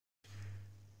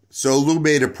So Lou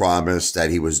made a promise that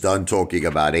he was done talking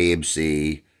about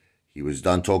AMC. He was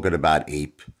done talking about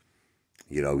Ape.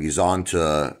 You know, he's on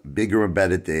to bigger and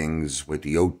better things with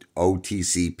the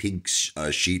OTC pink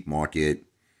sheet market,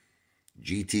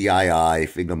 GTII,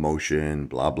 finger motion,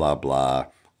 blah, blah, blah.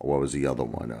 What was the other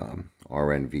one?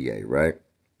 RNVA, right?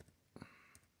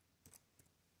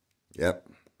 Yep.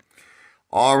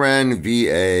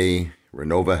 RNVA,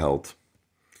 Renova Health.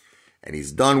 And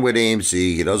he's done with AMC.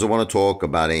 He doesn't want to talk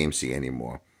about AMC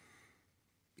anymore.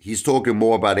 He's talking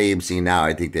more about AMC now,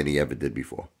 I think, than he ever did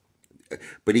before.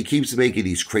 But he keeps making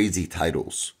these crazy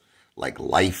titles, like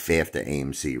Life After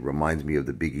AMC. Reminds me of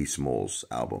the Biggie Smalls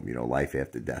album, you know, Life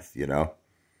After Death, you know?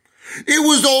 It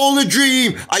was all a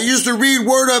dream. I used to read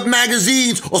Word Up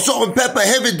magazines or Salt and Pepper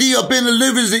Heavy D up in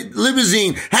the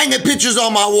limousine, hanging pictures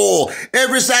on my wall.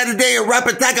 Every Saturday, a rap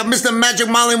attack at Mr. Magic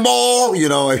Molly Mall, you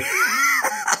know?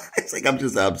 It's like, I'm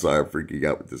sorry, I'm freaking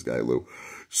out with this guy, Lou.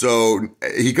 So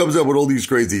he comes up with all these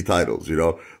crazy titles, you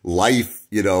know, Life,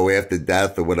 you know, After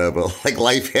Death or whatever, like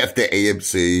Life After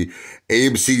AMC,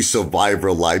 AMC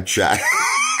Survivor Live Chat.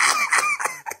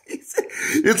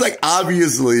 It's like,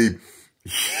 obviously,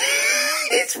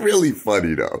 it's really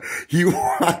funny though. He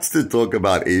wants to talk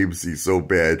about AMC so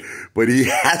bad, but he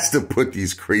has to put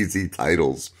these crazy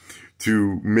titles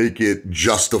to make it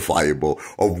justifiable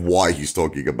of why he's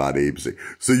talking about AMC.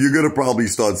 So you're going to probably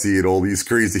start seeing all these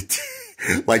crazy,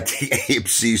 like the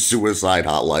AMC suicide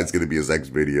hotline is going to be his next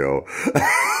video.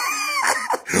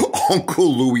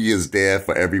 Uncle Louie is there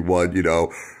for everyone, you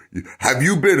know. Have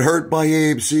you been hurt by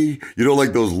AMC? You know,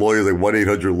 like those lawyers, like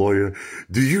 1-800-LAWYER.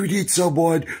 Do you need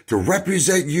someone to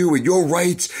represent you and your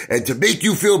rights and to make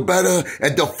you feel better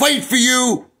and to fight for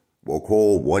you? Well,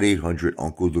 call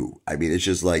 1-800-UNCLE LOU. I mean, it's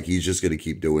just like, he's just going to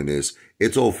keep doing this.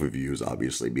 It's all for views,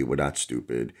 obviously. I mean, we're not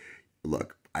stupid.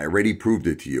 Look, I already proved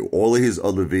it to you. All of his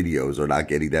other videos are not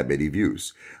getting that many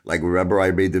views. Like, remember I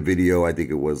made the video, I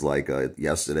think it was like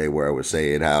yesterday, where I was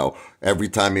saying how every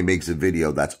time he makes a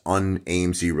video that's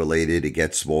un-AMC related, it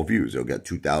gets small views. It'll get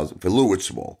 2,000. For Lou, it's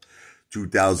small.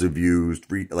 2,000 views,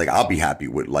 like, I'll be happy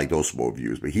with like those small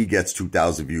views, but he gets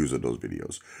 2,000 views on those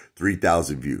videos,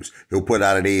 3,000 views. He'll put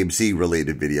out an AMC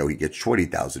related video. He gets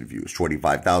 20,000 views,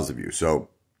 25,000 views. So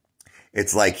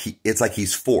it's like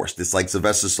he's forced. It's like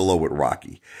Sylvester Stallone with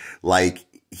Rocky. Like,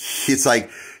 it's like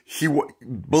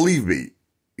believe me,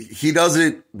 he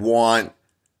doesn't want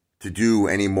to do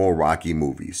any more Rocky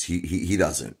movies. He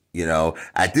doesn't. You know,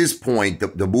 at this point,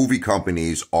 the movie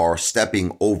companies are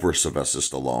stepping over Sylvester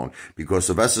Stallone because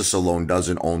Sylvester Stallone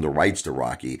doesn't own the rights to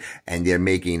Rocky. And they're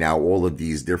making now all of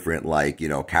these different, like, you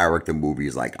know, character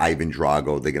movies like Ivan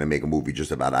Drago. They're going to make a movie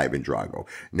just about Ivan Drago.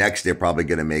 Next, they're probably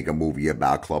going to make a movie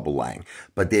about Clubber Lang.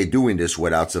 But they're doing this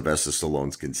without Sylvester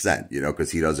Stallone's consent, you know,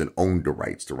 because he doesn't own the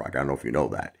rights to Rocky. I don't know if you know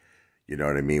that. You know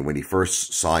what I mean? When he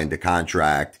first signed the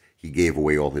contract, he gave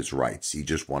away all his rights. He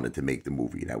just wanted to make the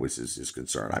movie. That was his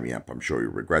concern. I mean, I'm sure he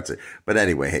regrets it. But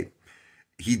anyway, hey,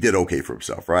 he did okay for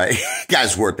himself, right?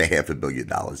 Guy's worth $500 million.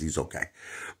 He's okay.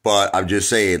 But I'm just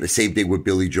saying the same thing with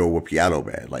Billy Joel with Piano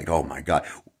Man. Like, oh my God.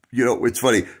 You know, it's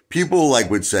funny. People like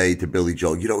would say to Billy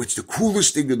Joel, you know, it's the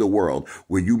coolest thing in the world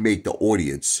when you make the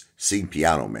audience sing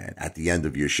Piano Man at the end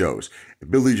of your shows. And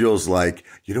Billy Joel's like,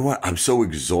 you know what? I'm so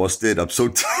exhausted. I'm so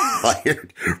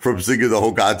tired from singing the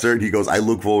whole concert. He goes, I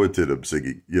look forward to them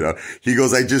singing, you know. He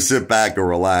goes, I just sit back and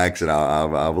relax and I'll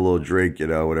have a little drink, you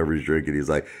know, whatever he's drinking. He's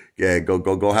like, yeah,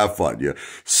 go have fun. Yeah.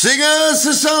 Sing us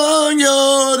a song,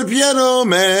 you're the piano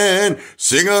man.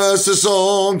 Sing us a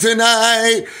song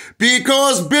tonight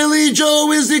because Billy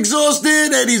Joe is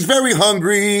exhausted and he's very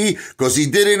hungry because he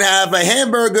didn't have a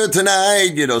hamburger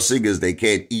tonight. You know, singers, they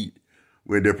can't eat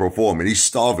when they're performing. He's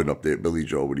starving up there, Billy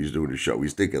Joe, when he's doing the show.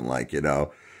 He's thinking like, you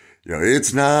know,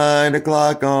 it's 9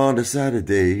 o'clock on a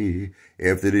Saturday.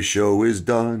 After the show is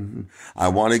done, I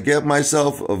want to get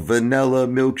myself a vanilla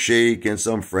milkshake and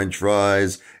some French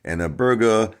fries and a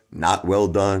burger not well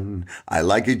done. I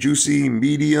like it juicy,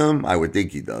 medium. I would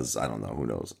think he does. I don't know. Who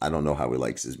knows? I don't know how he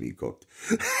likes his meat cooked.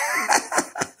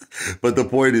 But the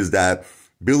point is that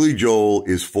Billy Joel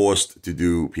is forced to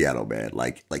do Piano Man.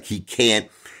 Like he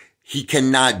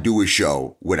cannot do a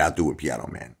show without doing Piano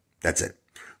Man. That's it.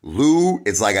 Lou,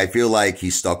 it's like, I feel like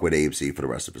he's stuck with AMC for the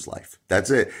rest of his life. That's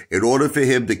it. In order for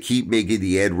him to keep making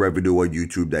the ad revenue on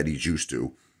YouTube that he's used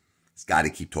to, he's got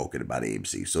to keep talking about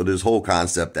AMC. So this whole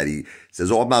concept that he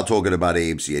says, oh, I'm not talking about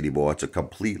AMC anymore. It's a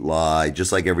complete lie.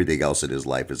 Just like everything else in his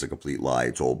life is a complete lie.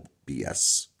 It's all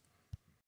BS.